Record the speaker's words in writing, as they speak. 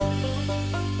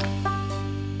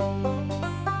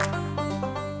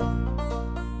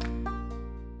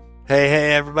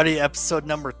Hey, everybody, episode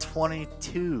number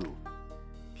 22.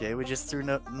 Okay, we just threw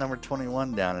number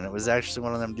 21 down, and it was actually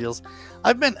one of them deals.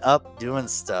 I've been up doing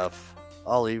stuff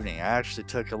all evening. I actually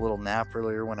took a little nap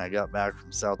earlier when I got back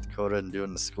from South Dakota and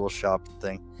doing the school shopping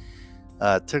thing.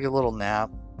 Took a little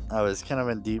nap. I was kind of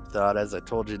in deep thought. As I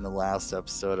told you in the last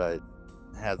episode, I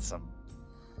had some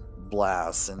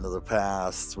blasts into the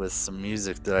past with some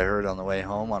music that I heard on the way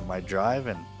home on my drive,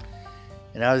 and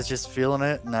I was just feeling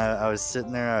it, and I was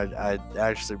sitting there. I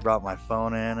actually brought my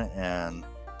phone in and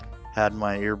had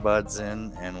my earbuds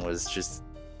in and was just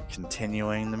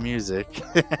continuing the music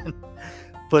and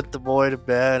put the boy to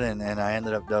bed, and I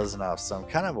ended up dozing off. So I'm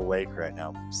kind of awake right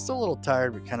now. Still a little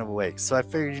tired, but kind of awake. So I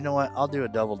figured, you know what, I'll do a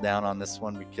double down on this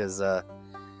one because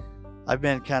I've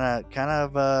been kind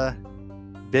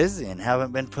of busy and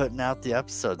haven't been putting out the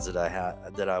episodes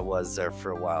that I was there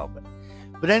for a while.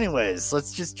 But anyways,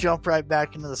 let's just jump right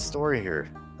back into the story here.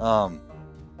 I'm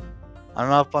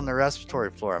up on the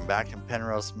respiratory floor. I'm back in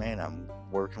Penrose, Maine. I'm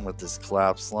working with this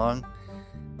collapsed lung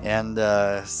and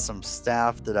some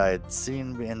staff that I had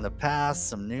seen in the past,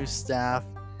 some new staff,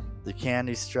 the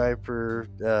Candy Striper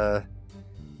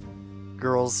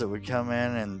girls that would come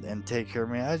in and take care of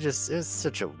me. It's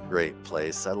such a great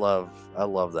place. I love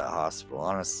that hospital.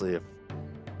 Honestly, if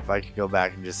I could go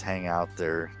back and just hang out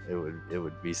there, it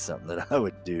would be something that I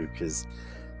would do, because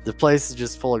the place is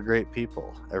just full of great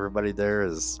people. Everybody there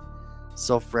is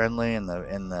so friendly, and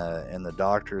the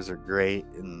doctors are great,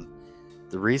 and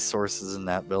the resources in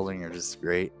that building are just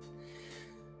great.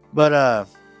 But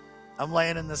I'm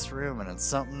laying in this room, and it's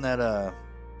something that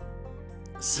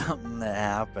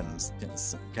happens.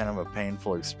 It's kind of a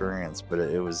painful experience, but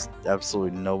it was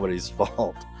absolutely nobody's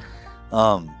fault.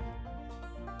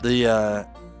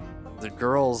 The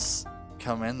girls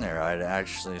come in there.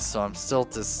 So I'm still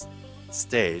at this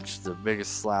stage. The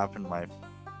biggest slap in my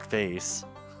face,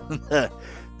 the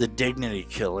dignity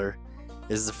killer,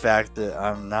 is the fact that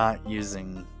I'm not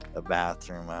using a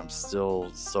bathroom. I'm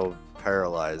still so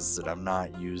paralyzed that I'm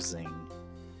not using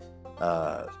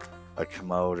a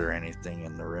commode or anything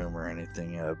in the room or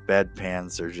anything.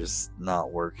 Bedpans are just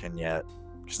not working yet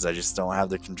because I just don't have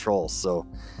the control. So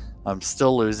I'm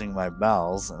still losing my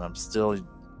bowels, and I'm still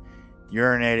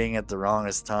urinating at the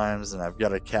wrongest times, and I've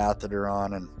got a catheter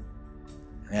on,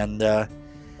 and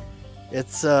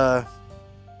it's I'm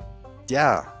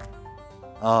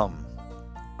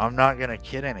not gonna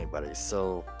kid anybody.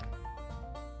 So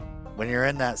when you're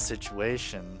in that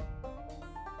situation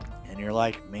and you're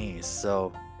like me,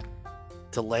 so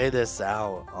to lay this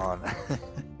out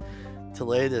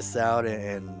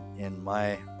in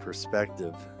my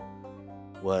perspective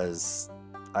was,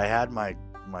 I had my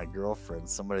girlfriend,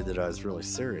 somebody that I was really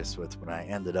serious with, when I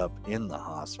ended up in the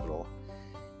hospital.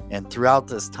 And throughout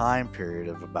this time period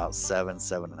of about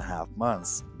 7.5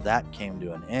 months, that came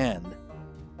to an end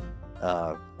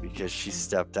because she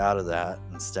stepped out of that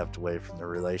and stepped away from the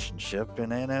relationship.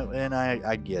 And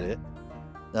I get it.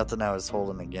 Nothing I was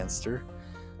holding against her.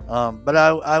 But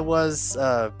I was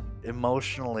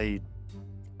emotionally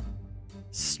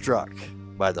struck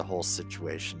by the whole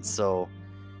situation. So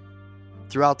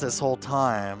throughout this whole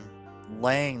time,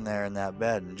 laying there in that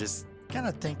bed and just kind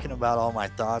of thinking about all my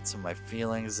thoughts and my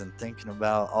feelings, and thinking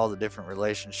about all the different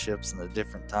relationships and the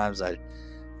different times I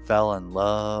fell in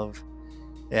love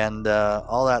and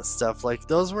all that stuff, like,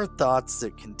 those were thoughts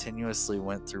that continuously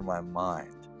went through my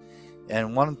mind.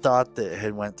 And one thought that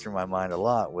had went through my mind a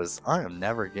lot was, I am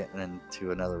never getting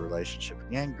into another relationship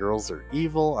again. Girls are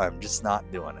evil. I'm just not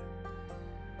doing it.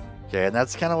 Okay, and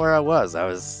that's kind of where I was. I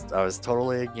was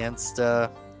totally against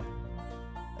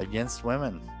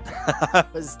women. I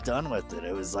was done with it.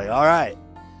 It was like, all right,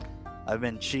 I've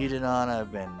been cheated on.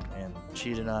 I've been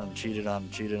cheated on.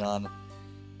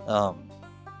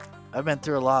 I've been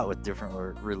through a lot with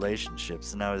different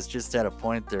relationships, and I was just at a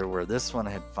point there where this one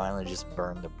had finally just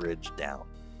burned the bridge down.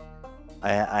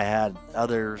 I had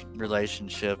other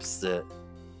relationships that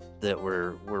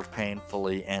were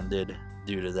painfully ended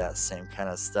due to that same kind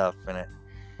of stuff,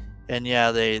 and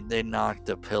yeah, they knocked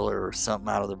a pillar or something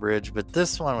out of the bridge, but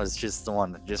this one was just the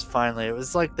one that just finally, it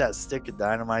was like that stick of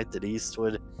dynamite that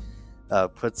Eastwood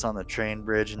puts on the train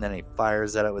bridge, and then he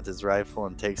fires at it with his rifle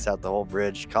and takes out the whole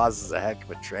bridge, causes a heck of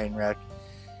a train wreck.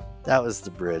 That was the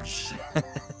bridge.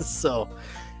 So,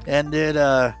 and it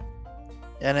hurt.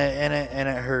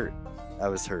 I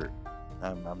was hurt.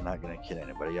 I'm not gonna kid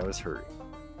anybody. I was hurting.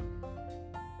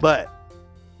 But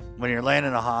when you're laying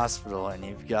in a hospital and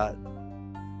you've got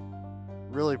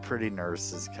really pretty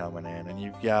nurses coming in, and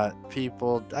you've got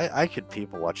people, I could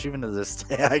people watch. Even to this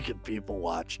day, I could people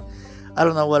watch. I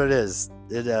don't know what it is.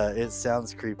 It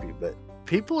sounds creepy, but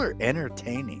people are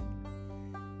entertaining.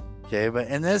 Okay, but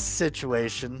in this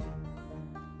situation,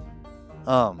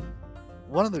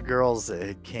 one of the girls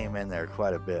that came in there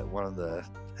quite a bit, I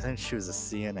think she was a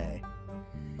CNA,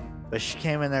 but she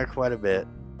came in there quite a bit,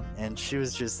 and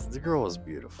the girl was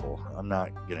beautiful. I'm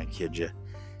not gonna kid you.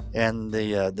 And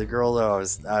the girl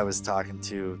that I was talking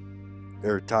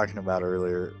about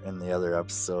earlier in the other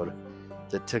episode,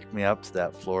 that took me up to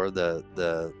that floor,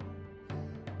 the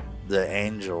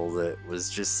angel that was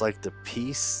just like the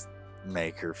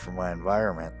peacemaker for my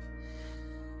environment.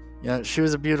 She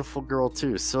was a beautiful girl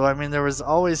too. So I mean, there was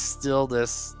always still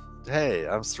this, hey,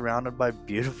 I'm surrounded by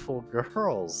beautiful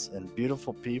girls and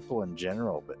beautiful people in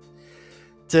general, but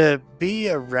to be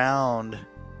around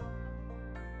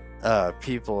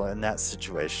people in that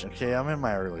situation. Okay, I'm in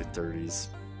my early 30s.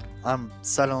 I'm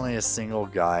suddenly a single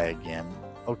guy again.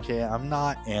 Okay, I'm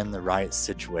not in the right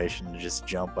situation to just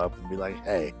jump up and be like,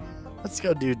 hey, let's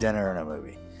go do dinner and a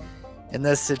movie. In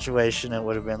this situation, it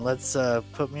would have been, let's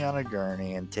put me on a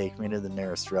gurney and take me to the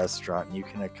nearest restaurant, and you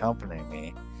can accompany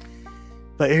me.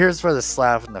 But here's where the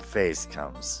slap in the face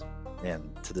comes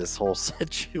into this whole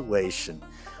situation.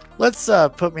 Let's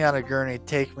put me on a gurney,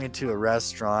 take me to a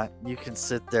restaurant. You can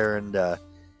sit there and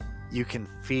you can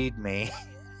feed me,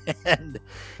 and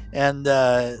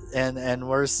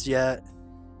worse yet,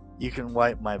 you can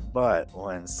wipe my butt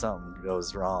when something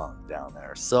goes wrong down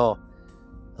there. So,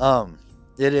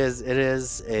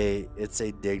 it's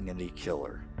a dignity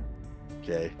killer.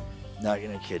 Okay, not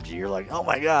gonna kid you. You're like, oh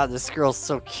my god, this girl's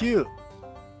so cute.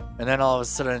 And then all of a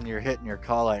sudden you're hitting your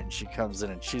call light and she comes in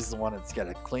and she's the one that's got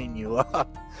to clean you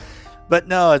up. But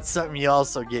no, it's something you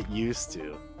also get used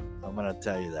to. I'm going to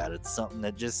tell you that. It's something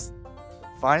that just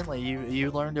finally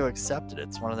you learn to accept it.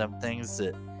 It's one of them things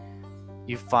that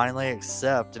you finally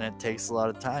accept, and it takes a lot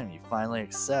of time. You finally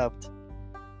accept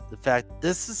the fact that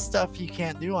this is stuff you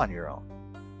can't do on your own.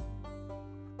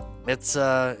 It's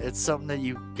something that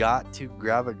you got to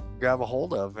grab a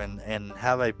hold of and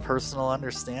have a personal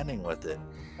understanding with it.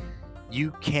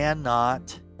 You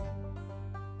cannot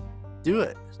do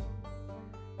it.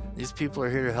 These people are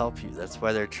here to help you. That's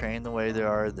why they're trained the way they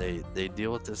are. They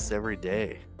deal with this every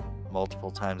day, multiple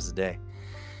times a day.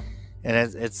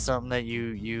 And it's something that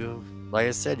you like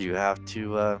I said, you have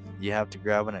to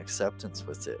grab an acceptance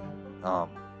with it.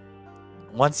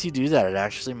 Once you do that, it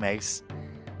actually makes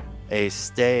a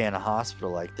stay in a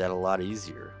hospital like that a lot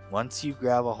easier. Once you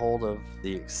grab a hold of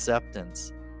the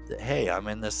acceptance that, hey, I'm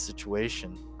in this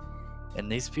situation, and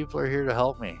these people are here to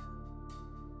help me.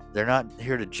 They're not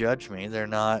here to judge me. They're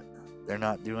not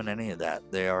doing any of that.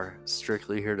 They are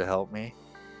strictly here to help me,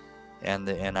 and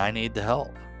I need the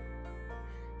help.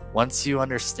 Once you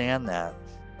understand that,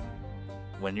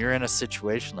 when you're in a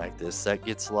situation like this, that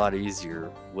gets a lot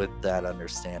easier with that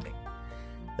understanding.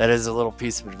 That is a little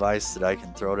piece of advice that I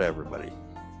can throw to everybody.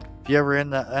 If you ever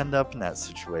end up in that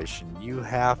situation, you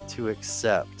have to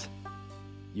accept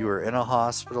you are in a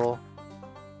hospital.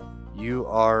 You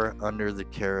are under the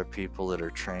care of people that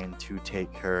are trained to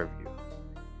take care of you.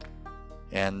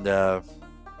 And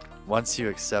once you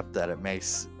accept that, it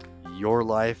makes your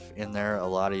life in there a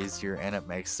lot easier, and it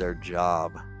makes their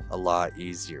job a lot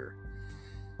easier.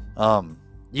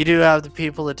 You do have the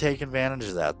people that take advantage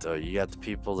of that, though. You got the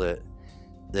people that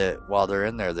while they're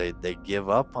in there, they give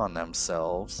up on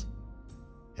themselves,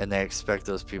 and they expect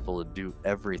those people to do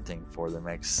everything for them,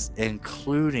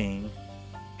 including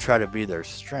try to be their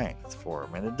strength for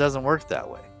them. And it doesn't work that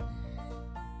way.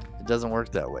 It doesn't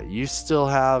work that way. You still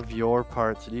have your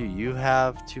part to do. You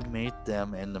have to meet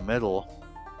them in the middle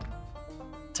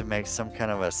to make some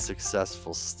kind of a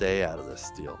successful stay out of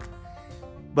this deal.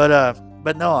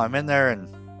 But no, I'm in there, and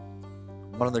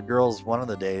one of the girls, one of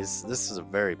the days, this is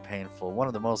one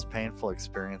of the most painful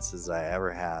experiences I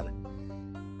ever had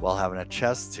while having a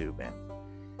chest tube in.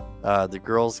 The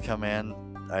girls come in.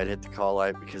 I'd hit the call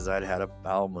light because I'd had a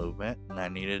bowel movement and I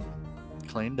needed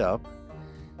cleaned up.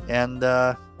 And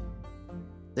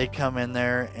they come in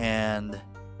there and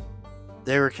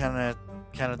they were kind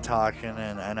of talking,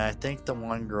 and I think the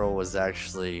one girl was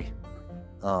actually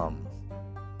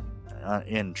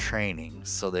in training,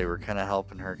 so they were kind of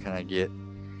helping her kind of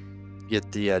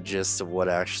get the gist of what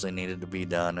actually needed to be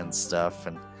done and stuff.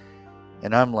 And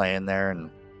I'm laying there, and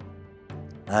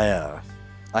I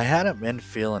hadn't been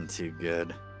feeling too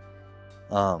good.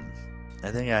 I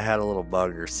think I had a little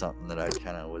bug or something that I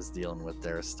kind of was dealing with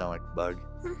there, a stomach bug.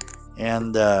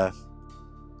 And I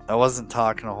wasn't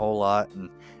talking a whole lot. And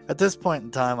at this point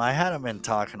in time, I hadn't been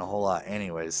talking a whole lot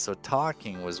anyways. So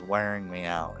talking was wearing me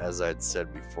out, as I'd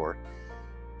said before.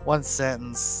 One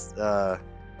sentence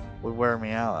would wear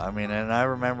me out. I mean, and I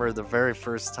remember the very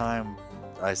first time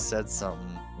I said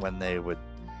something when they would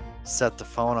set the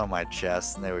phone on my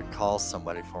chest, and they would call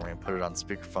somebody for me and put it on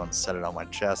speakerphone and set it on my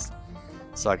chest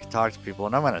so I could talk to people.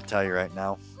 And I'm going to tell you right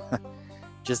now,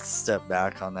 just to step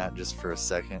back on that just for a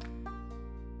second.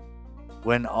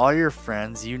 When all your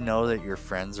friends, you know that your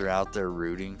friends are out there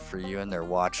rooting for you, and they're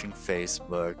watching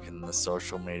Facebook and the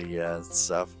social media and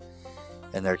stuff,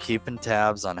 and they're keeping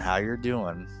tabs on how you're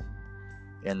doing.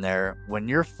 And when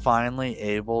you're finally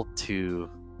able to,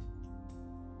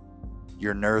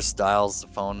 your nurse dials the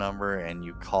phone number and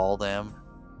you call them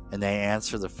and they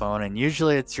answer the phone, and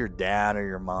usually it's your dad or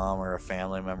your mom or a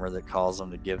family member that calls them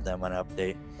to give them an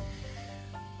update.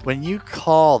 When you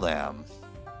call them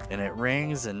and it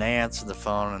rings and they answer the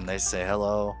phone and they say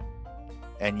hello,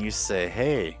 and you say,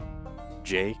 "Hey,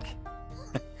 Jake,"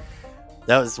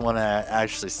 that was one that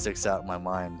actually sticks out in my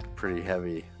mind pretty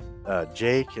heavy.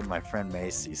 Jake and my friend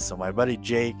Macy. So my buddy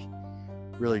Jake,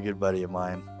 really good buddy of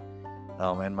mine,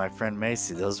 and my friend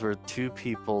Macy, those were two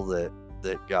people that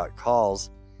got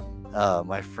calls.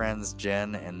 My friends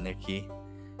Jen and Nikki,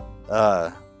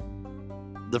 the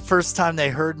first time they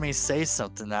heard me say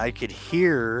something, I could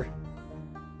hear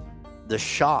the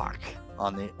shock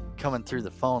coming through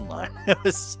the phone line. It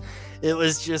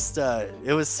was just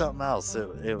it was something else.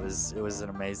 It was an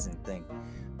amazing thing.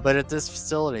 But at this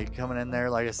facility, coming in there,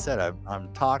 like I said,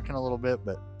 I'm talking a little bit,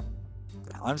 but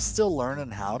I'm still learning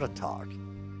how to talk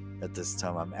at this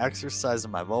time. I'm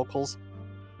exercising my vocals,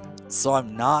 so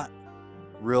I'm not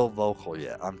real vocal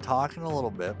yet. I'm talking a little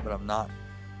bit, but I'm not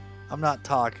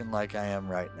talking like I am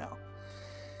right now.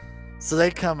 So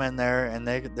they come in there and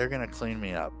they're gonna clean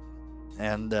me up,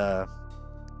 and the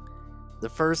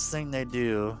first thing they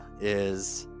do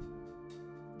is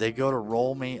they go to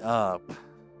roll me up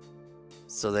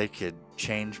so they could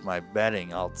change my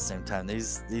bedding all at the same time.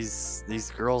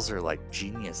 These girls are like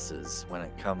geniuses when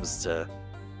it comes to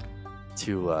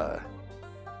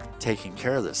taking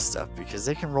care of this stuff, because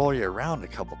they can roll you around a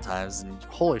couple times and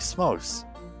holy smokes,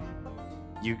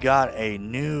 you got a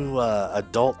new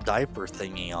adult diaper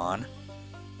thingy on,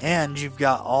 and you've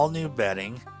got all new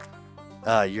bedding.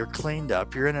 You're cleaned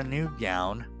up. You're in a new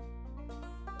gown.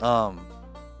 The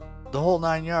whole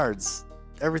 9 yards.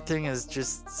 Everything is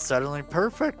just suddenly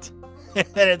perfect.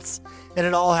 and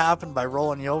it all happened by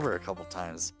rolling you over a couple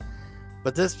times.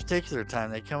 But this particular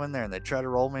time, they come in there and they try to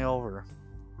roll me over.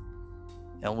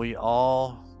 And we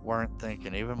all weren't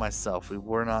thinking, even myself, we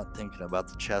were not thinking about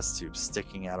the chest tube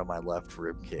sticking out of my left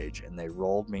rib cage. And they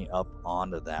rolled me up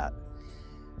onto that.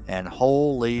 And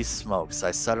holy smokes,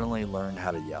 I suddenly learned how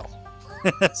to yell.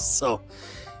 So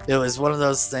it was one of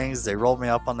those things. They rolled me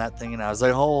up on that thing and I was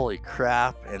like, holy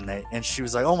crap. And she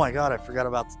was like, oh my God, I forgot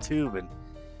about the tube. And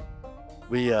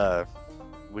we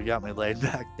got me laid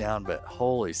back down, but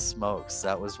holy smokes,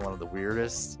 that was one of the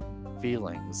weirdest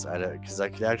feelings, because I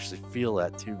could actually feel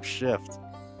that tube shift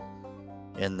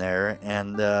in there.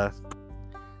 And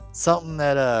something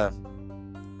that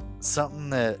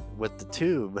with the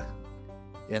tube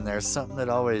in there, something that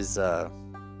always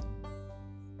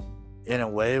in a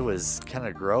way was kind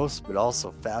of gross but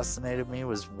also fascinated me,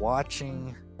 was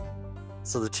watching.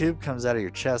 So the tube comes out of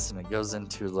your chest and it goes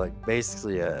into like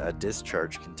basically a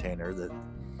discharge container that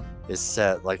is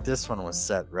set, like this one was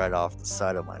set right off the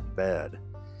side of my bed,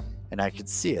 and I could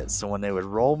see it. So when they would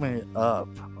roll me up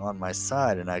on my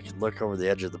side and I could look over the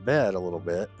edge of the bed a little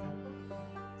bit,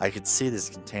 I could see this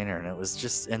container, and it was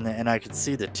just and I could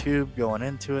see the tube going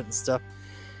into it and stuff,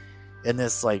 and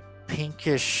this like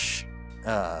pinkish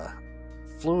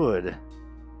fluid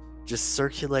just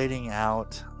circulating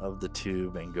out of the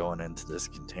tube and going into this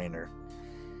container.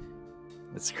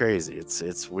 It's crazy.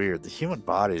 It's weird. The human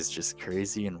body is just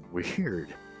crazy and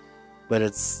weird, but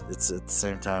it's at the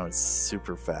same time it's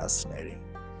super fascinating.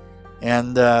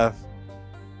 And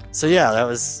so yeah, that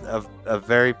was a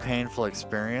very painful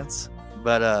experience,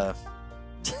 but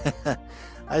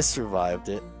I survived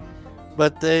it.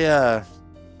 But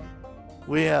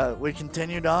we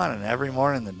continued on, and every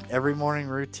morning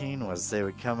routine was they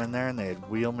would come in there and they'd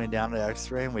wheel me down to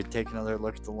x-ray, and we'd take another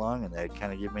look at the lung, and they'd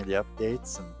kind of give me the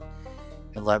updates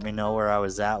and let me know where I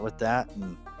was at with that.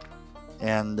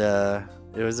 And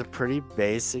it was a pretty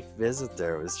basic visit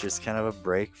there. It was just kind of a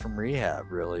break from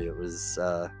rehab, really. It was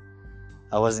I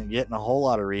wasn't getting a whole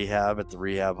lot of rehab at the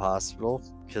rehab hospital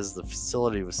because the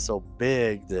facility was so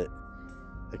big that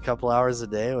a couple hours a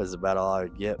day was about all I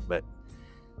would get. But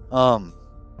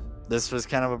this was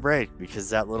kind of a break, because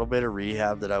that little bit of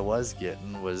rehab that I was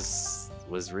getting was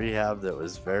rehab that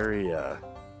was very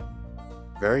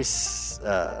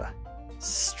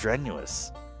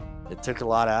strenuous. It took a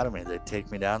lot out of me. They'd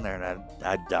take me down there and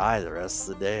I'd die the rest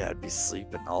of the day. I'd be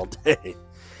sleeping all day.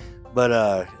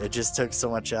 But it just took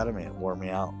so much out of me. It wore me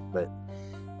out. But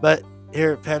But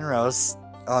here at Penrose,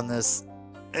 on this,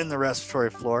 in the respiratory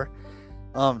floor,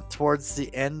 towards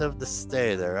the end of the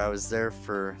stay there, I was there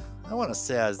for, I want to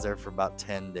say I was there for about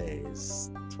 10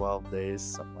 days, 12 days,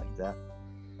 something like that.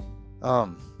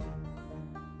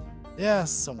 Yeah,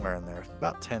 somewhere in there,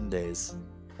 about 10 days,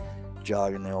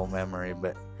 jogging the old memory.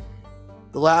 But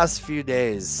the last few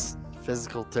days,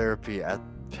 physical therapy at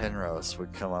Penrose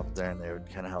would come up there and they would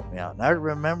kind of help me out. And I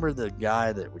remember the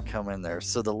guy that would come in there.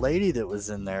 So the lady that was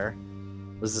in there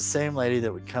was the same lady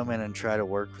that would come in and try to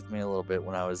work with me a little bit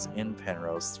when I was in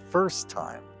Penrose the first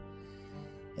time.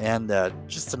 And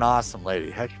just an awesome lady,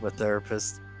 heck of a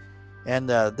therapist. And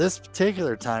this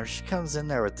particular time, she comes in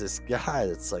there with this guy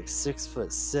that's like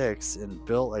 6'6" and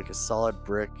built like a solid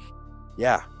brick.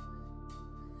 Yeah.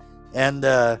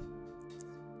 And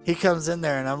he comes in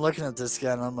there and I'm looking at this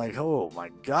guy and I'm like, oh my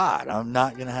God, I'm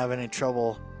not going to have any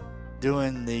trouble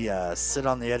doing the sit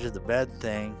on the edge of the bed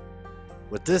thing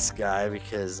with this guy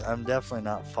because I'm definitely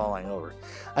not falling over.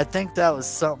 I think that was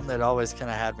something that always kind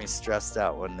of had me stressed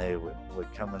out when they would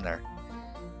come in there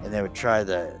and they would try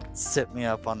to sit me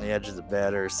up on the edge of the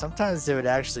bed, or sometimes they would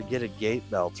actually get a gate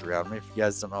belt around me. If you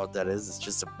guys don't know what that is, it's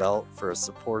just a belt for a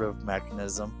supportive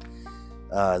mechanism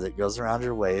that goes around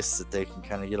your waist that they can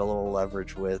kind of get a little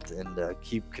leverage with and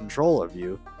keep control of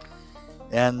you.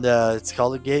 And it's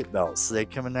called a gate belt. So they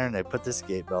come in there and they put this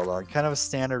gate belt on, kind of a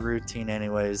standard routine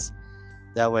anyways.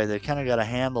 That way they kind of got a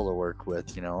handle to work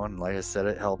with, you know, and like I said,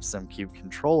 it helps them keep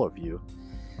control of you.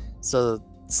 So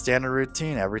standard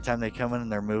routine, every time they come in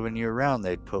and they're moving you around,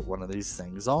 they'd put one of these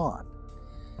things on.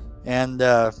 And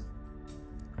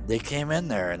they came in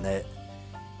there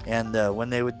and when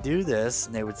they would do this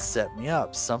and they would set me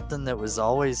up, something that was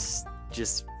always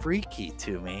just freaky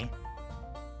to me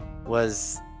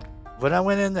was when I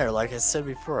went in there, like I said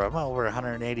before, I'm over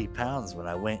 180 pounds when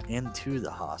I went into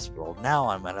the hospital. Now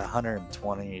I'm at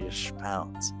 120-ish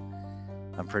pounds.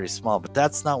 I'm pretty small, but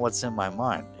that's not what's in my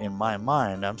mind. In my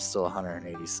mind, I'm still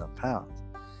 180-some pounds.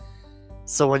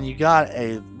 So when you got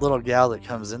a little gal that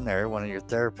comes in there, one of your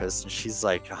therapists, and she's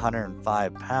like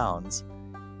 105 pounds,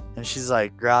 and she's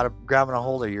like grabbing a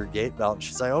hold of your gate belt, and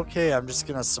she's like, okay, I'm just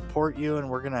going to support you, and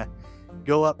we're going to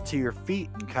go up to your feet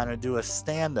and kind of do a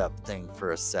stand-up thing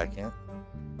for a second.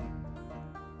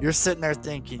 You're sitting there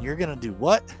thinking, you're going to do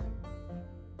what?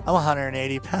 I'm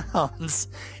 180 pounds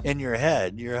in your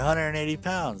head. You're 180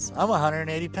 pounds. I'm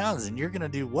 180 pounds, and you're going to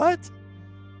do what?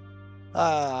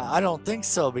 I don't think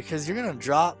so, because you're going to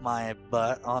drop my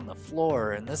butt on the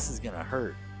floor, and this is going to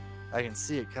hurt. I can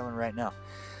see it coming right now.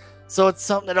 So it's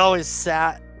something that always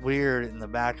sat weird in the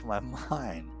back of my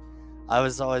mind. I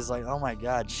was always like, oh my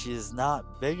God, she is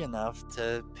not big enough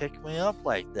to pick me up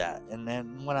like that. And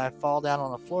then when I fall down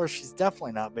on the floor, she's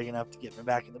definitely not big enough to get me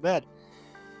back in the bed.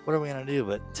 What are we going to do?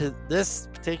 But to this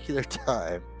particular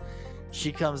time,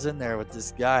 she comes in there with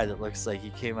this guy that looks like he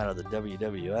came out of the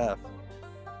WWF.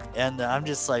 And I'm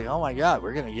just like, oh my God,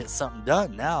 we're going to get something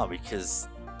done now, because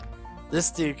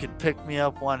this dude could pick me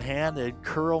up one-handed,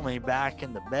 curl me back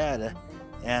in the bed,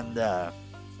 and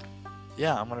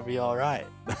yeah, I'm going to be all right.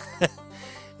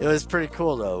 It was pretty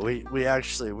cool though.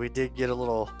 We did get a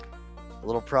little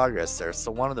progress there.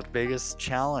 So one of the biggest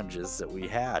challenges that we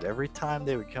had every time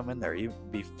they would come in there, even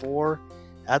before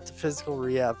at the physical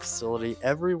rehab facility,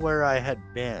 everywhere I had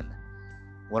been,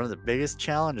 one of the biggest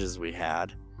challenges we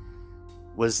had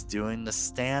was doing the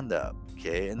stand-up.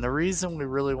 Okay, and the reason we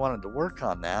really wanted to work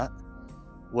on that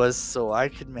was so I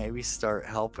could maybe start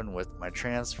helping with my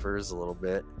transfers a little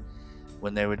bit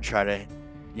when they would try to,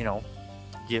 you know,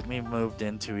 get me moved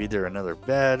into either another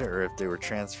bed, or if they were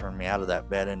transferring me out of that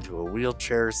bed into a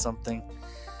wheelchair or something.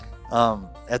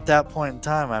 At that point in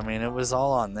time, I mean, it was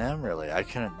all on them, really. I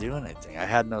couldn't do anything. I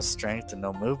had no strength and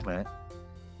no movement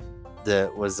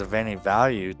that was of any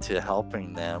value to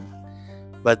helping them.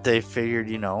 But they figured,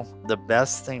 you know, the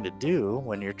best thing to do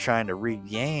when you're trying to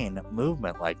regain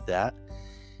movement like that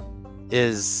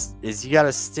is you got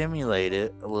to stimulate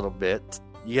it a little bit.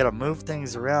 You got to move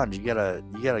things around. You got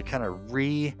to kind of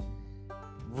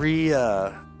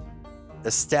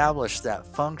establish that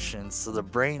function, so the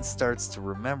brain starts to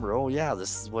remember, oh yeah,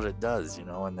 this is what it does, you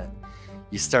know, and then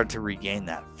you start to regain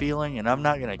that feeling. And I'm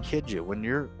not going to kid you, when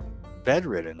you're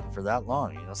bedridden for that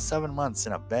long, you know, 7 months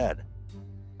in a bed,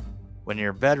 when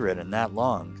you're bedridden that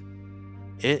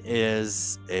long, it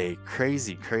is a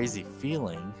crazy, crazy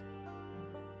feeling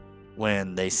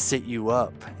when they sit you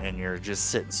up and you're just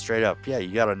sitting straight up. Yeah,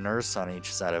 you got a nurse on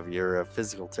each side of you, or a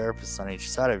physical therapist on each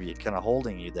side of you, kind of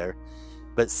holding you there.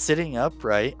 But sitting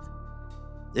upright,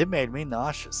 it made me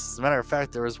nauseous. As a matter of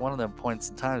fact, there was one of them points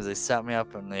in times they sat me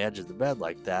up on the edge of the bed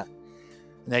like that,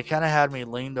 And they kind of had me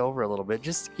leaned over a little bit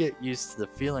just to get used to the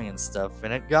feeling and stuff.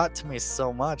 And it got to me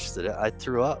so much that I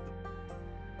threw up.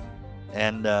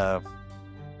 And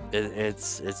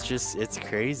it's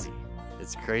crazy.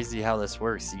 It's crazy how this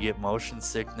works. You get motion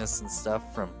sickness and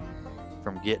stuff from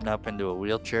getting up into a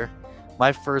wheelchair.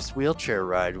 My first wheelchair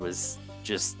ride was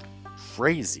just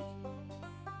crazy.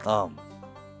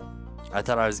 I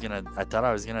thought I was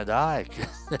gonna die.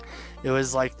 It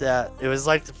was like that. It was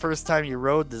like the first time you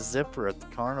rode the zipper at the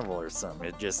carnival or something.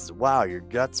 It just, wow, your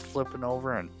gut's flipping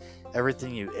over, and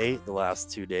everything you ate the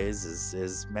last 2 days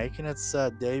is making its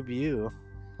debut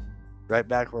right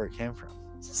back where it came from.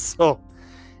 So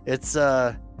it's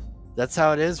that's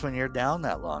how it is when you're down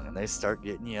that long and they start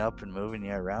getting you up and moving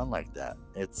you around like that.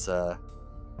 It's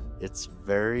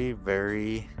very,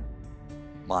 very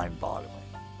mind-boggling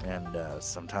and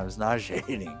sometimes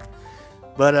nauseating.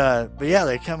 But yeah,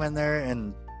 they come in there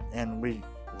and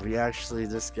we actually,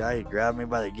 this guy, he grabbed me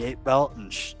by the gate belt,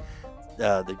 and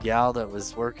the gal that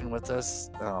was working with us,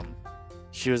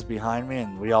 she was behind me,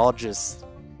 and we all just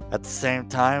at the same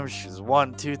time, she was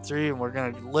 1, 2, 3, and we're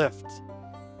gonna lift.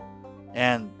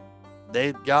 And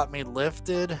they got me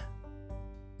lifted,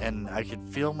 and I could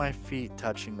feel my feet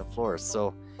touching the floor.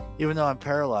 So even though I'm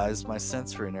paralyzed, my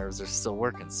sensory nerves are still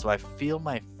working. So I feel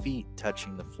my feet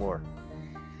touching the floor.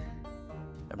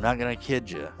 I'm not gonna kid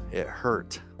you, it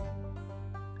hurt.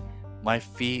 My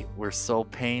feet were so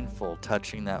painful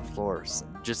touching that floor. So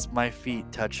just my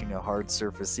feet touching a hard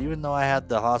surface, even though I had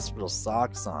the hospital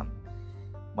socks on.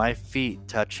 My feet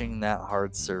touching that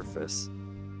hard surface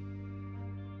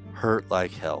hurt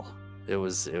like hell. It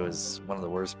was one of the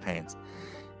worst pains.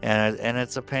 And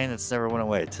it's a pain that's never went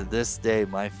away. To this day,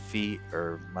 my feet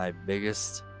are my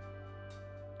biggest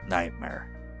nightmare.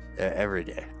 Every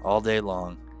day, all day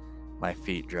long, my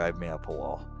feet drive me up a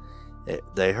wall.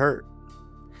 They hurt.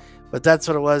 But that's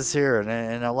what it was here,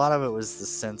 and a lot of it was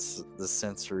the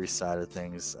sensory side of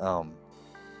things.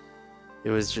 It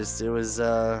was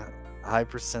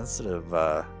hypersensitive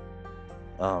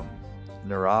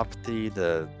neuropathy,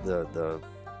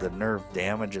 the nerve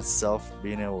damage itself,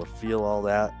 being able to feel all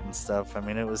that and stuff. I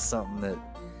mean, it was something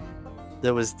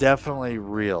that was definitely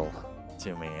real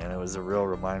to me, and it was a real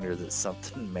reminder that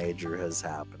something major has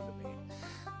happened to me.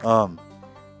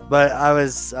 But I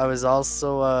was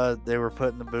also they were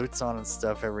putting the boots on and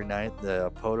stuff every night, the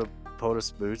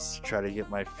POTUS boots, to try to get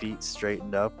my feet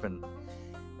straightened up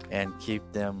and keep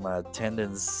them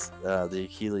tendons, the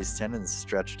Achilles tendons,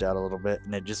 stretched out a little bit,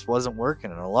 and it just wasn't working.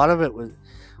 And a lot of it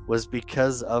was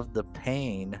because of the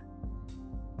pain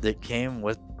that came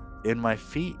in my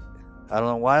feet. I don't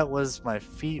know why it was. My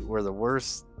feet were the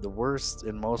worst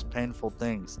and most painful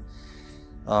things.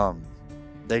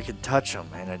 They could touch them,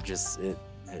 and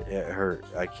it hurt.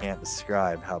 I can't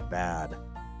describe how bad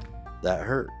that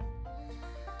hurt.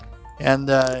 And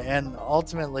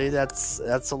ultimately, that's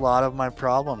a lot of my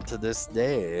problem to this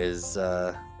day, is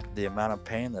the amount of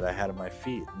pain that I had in my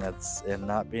feet, and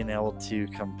not being able to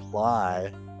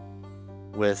comply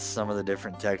with some of the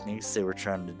different techniques they were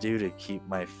trying to do to keep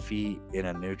my feet in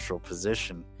a neutral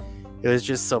position. It was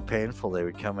just so painful. They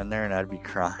would come in there and I'd be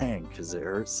crying because it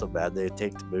hurt so bad. They'd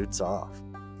take the boots off,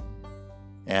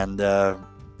 and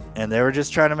they were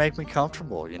just trying to make me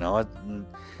comfortable,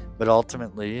 but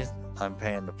ultimately I'm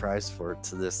paying the price for it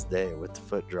to this day with the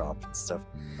foot drop and stuff.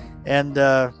 And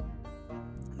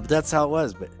that's how it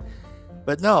was.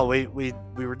 But no, we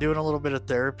were doing a little bit of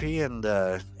therapy and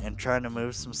trying to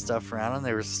move some stuff around, and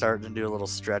they were starting to do a little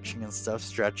stretching and stuff.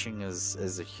 Stretching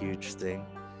is a huge thing.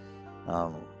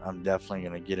 I'm definitely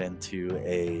going to get into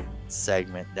a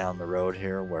segment down the road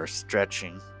here where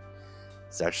stretching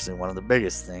is actually one of the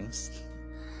biggest things.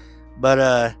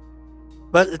 But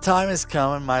the time has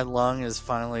come, and my lung is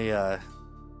finally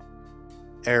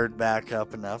aired back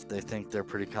up enough. They think they're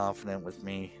pretty confident with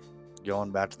me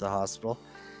going back to the hospital.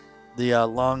 The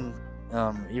lung,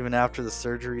 even after the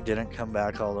surgery, didn't come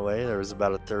back all the way. There was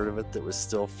about a third of it that was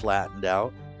still flattened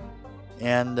out,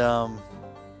 and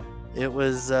it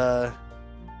was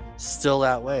still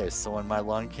that way. So when my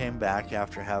lung came back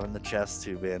after having the chest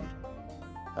tube in,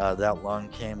 that lung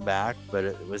came back, but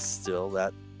it was still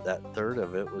that third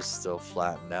of it was still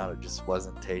flattened out. It just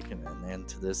wasn't taken, and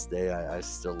to this day I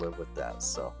still live with that.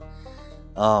 So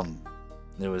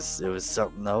it was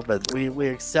something though, but we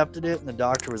accepted it, and the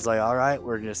doctor was like, all right,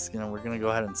 we're gonna go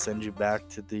ahead and send you back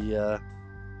to the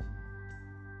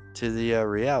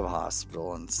rehab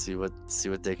hospital and see what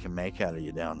they can make out of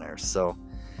you down there. So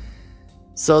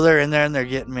they're in there and they're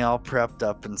getting me all prepped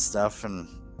up and stuff, and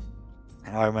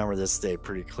I remember this day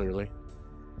pretty clearly.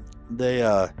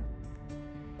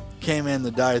 came in,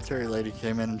 the dietary lady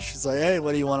came in, and she's like, hey,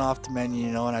 what do you want off the menu,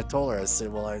 you know? And I told her, I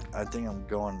said, well, I think I'm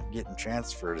getting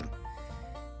transferred and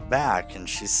back. And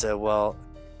she said, well,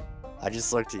 I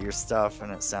just looked at your stuff,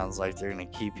 and it sounds like they're going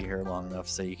to keep you here long enough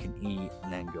so you can eat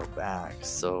and then go back.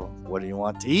 So what do you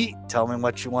want to eat? Tell me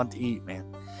what you want to eat, man.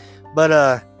 But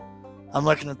I'm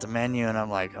looking at the menu, and I'm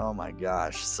like, oh my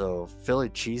gosh. So Philly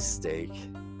cheesesteak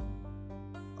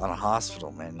on a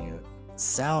hospital menu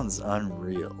sounds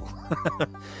unreal.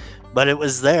 But it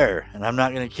was there, and I'm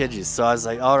not going to kid you. So I was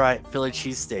like, all right, Philly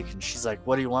cheesesteak. And she's like,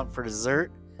 what do you want for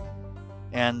dessert?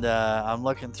 And I'm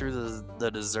looking through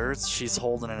the desserts. She's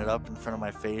holding it up in front of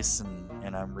my face,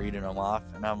 and I'm reading them off.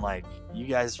 And I'm like, you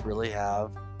guys really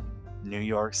have New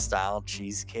York style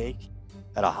cheesecake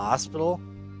at a hospital?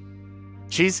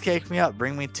 Cheesecake me up.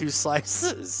 Bring me 2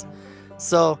 slices.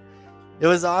 So it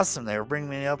was awesome. They were bringing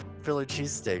me up Philly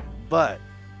cheesesteak. But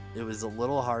it was a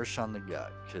little harsh on the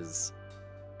gut because,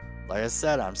 like I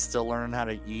said, I'm still learning how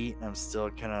to eat. And I'm still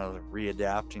kind of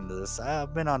readapting to this.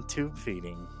 I've been on tube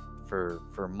feeding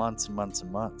for months and months and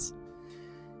months,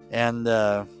 and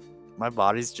my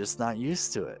body's just not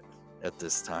used to it at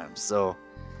this time. So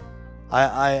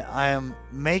I am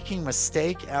making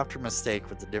mistake after mistake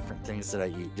with the different things that I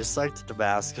eat, just like the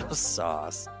Tabasco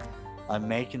sauce. I'm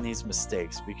making these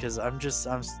mistakes because I'm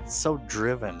so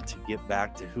driven to get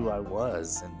back to who I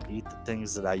was and eat the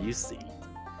things that I used to eat,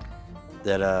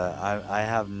 that I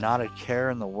have not a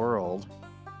care in the world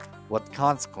what the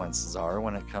consequences are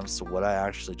when it comes to what I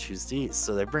actually choose to eat.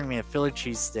 So they bring me a Philly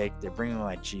cheesesteak, they bring me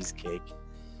my cheesecake,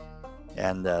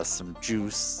 and some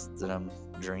juice that I'm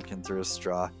drinking through a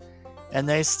straw, and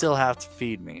they still have to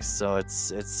feed me. So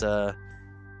it's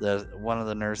one of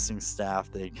the nursing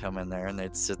staff, they'd come in there and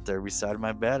they'd sit there beside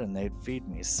my bed and they'd feed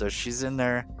me. So she's in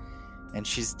there and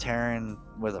she's tearing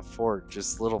with a fork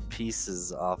just little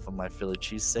pieces off of my Philly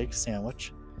cheesesteak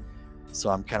sandwich. So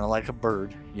I'm kind of like a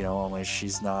bird, you know, only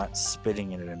she's not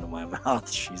spitting it into my mouth.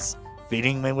 She's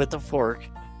feeding me with a fork.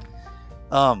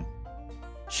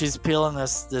 She's peeling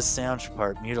this sandwich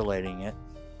apart, mutilating it.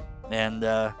 And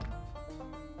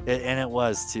it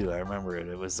was too. I remember it.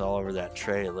 It was all over that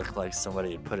tray. It looked like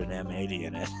somebody had put an M80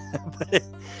 in it.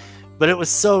 but it was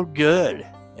so good.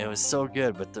 It was so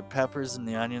good. But the peppers and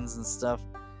the onions and stuff,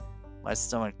 my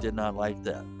stomach did not like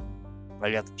that.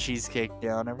 I got the cheesecake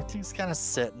down. Everything's kind of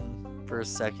sitting for a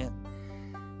second.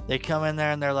 They come in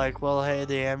there and they're like, well, hey,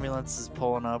 the ambulance is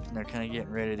pulling up and they're kind of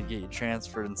getting ready to get you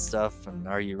transferred and stuff, and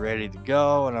are you ready to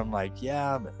go? And I'm like,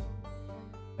 yeah, but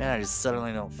man, I just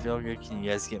suddenly don't feel good. Can you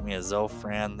guys get me a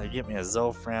Zofran? They get me a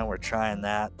Zofran. We're trying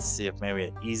that to see if maybe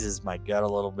it eases my gut a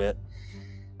little bit.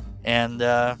 And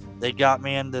they got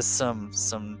me into some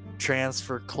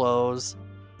transfer clothes.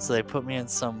 So they put me in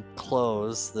some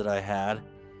clothes that I had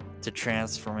to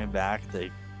transfer me back.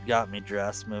 They got me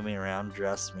dressed, moved me around,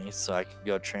 dressed me so I could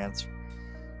go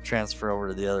transfer over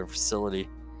to the other facility.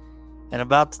 And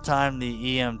about the time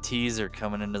the EMTs are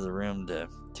coming into the room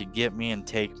to get me and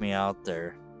take me out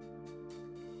there,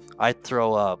 I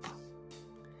throw up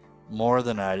more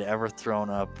than I'd ever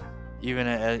thrown up, even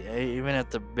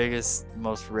at the biggest,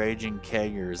 most raging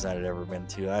keggers I'd ever been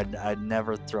to. I'd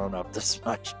never thrown up this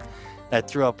much. I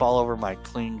threw up all over my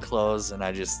clean clothes, and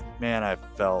I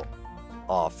felt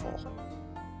awful.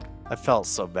 I felt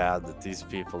so bad that these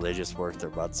people, they just worked their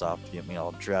butts off to get me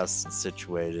all dressed and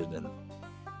situated,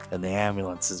 and the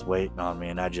ambulance is waiting on me,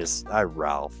 and I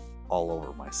Ralph all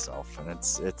over myself, and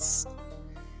it's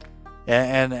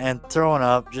throwing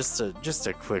up, just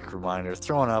a quick reminder,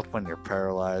 throwing up when you're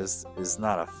paralyzed is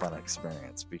not a fun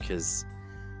experience, because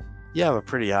you have a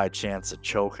pretty high chance of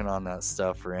choking on that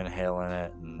stuff or inhaling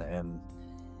it, and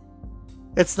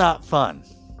it's not fun.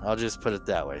 I'll just put it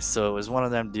that way. So it was one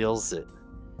of them deals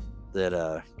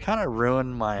that kind of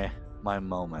ruined my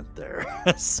moment there.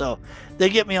 So they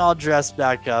get me all dressed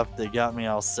back up. They got me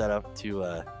all set up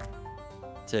to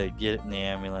get in the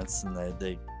ambulance, and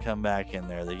they come back in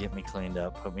there. They get me cleaned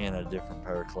up, put me in a different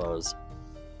pair of clothes,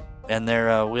 and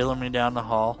they're wheeling me down the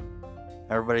hall.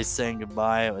 Everybody's saying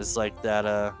goodbye. It was like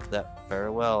that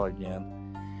farewell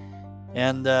again.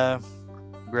 And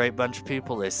great bunch of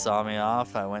people. They saw me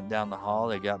off. I went down the hall.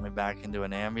 They got me back into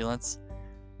an ambulance,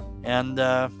 and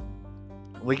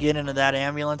we get into that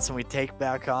ambulance and we take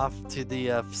back off to the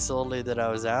facility that I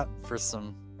was at for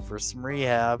some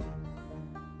rehab.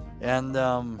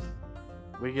 And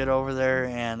we get over there,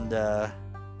 and I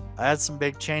had some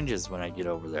big changes when I get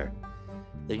over there.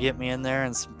 They get me in there,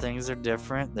 and some things are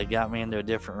different. They got me into a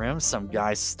different room. Some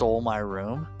guy stole my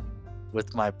room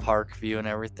with my park view and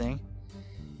everything.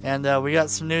 And we got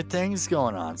some new things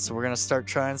going on. So we're going to start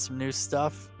trying some new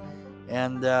stuff.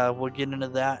 And we'll get into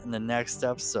that in the next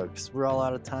episode because we're all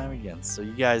out of time again. So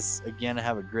you guys, again,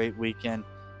 have a great weekend.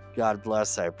 God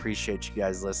bless. I appreciate you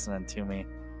guys listening to me.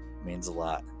 It means a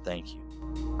lot. Thank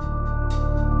you.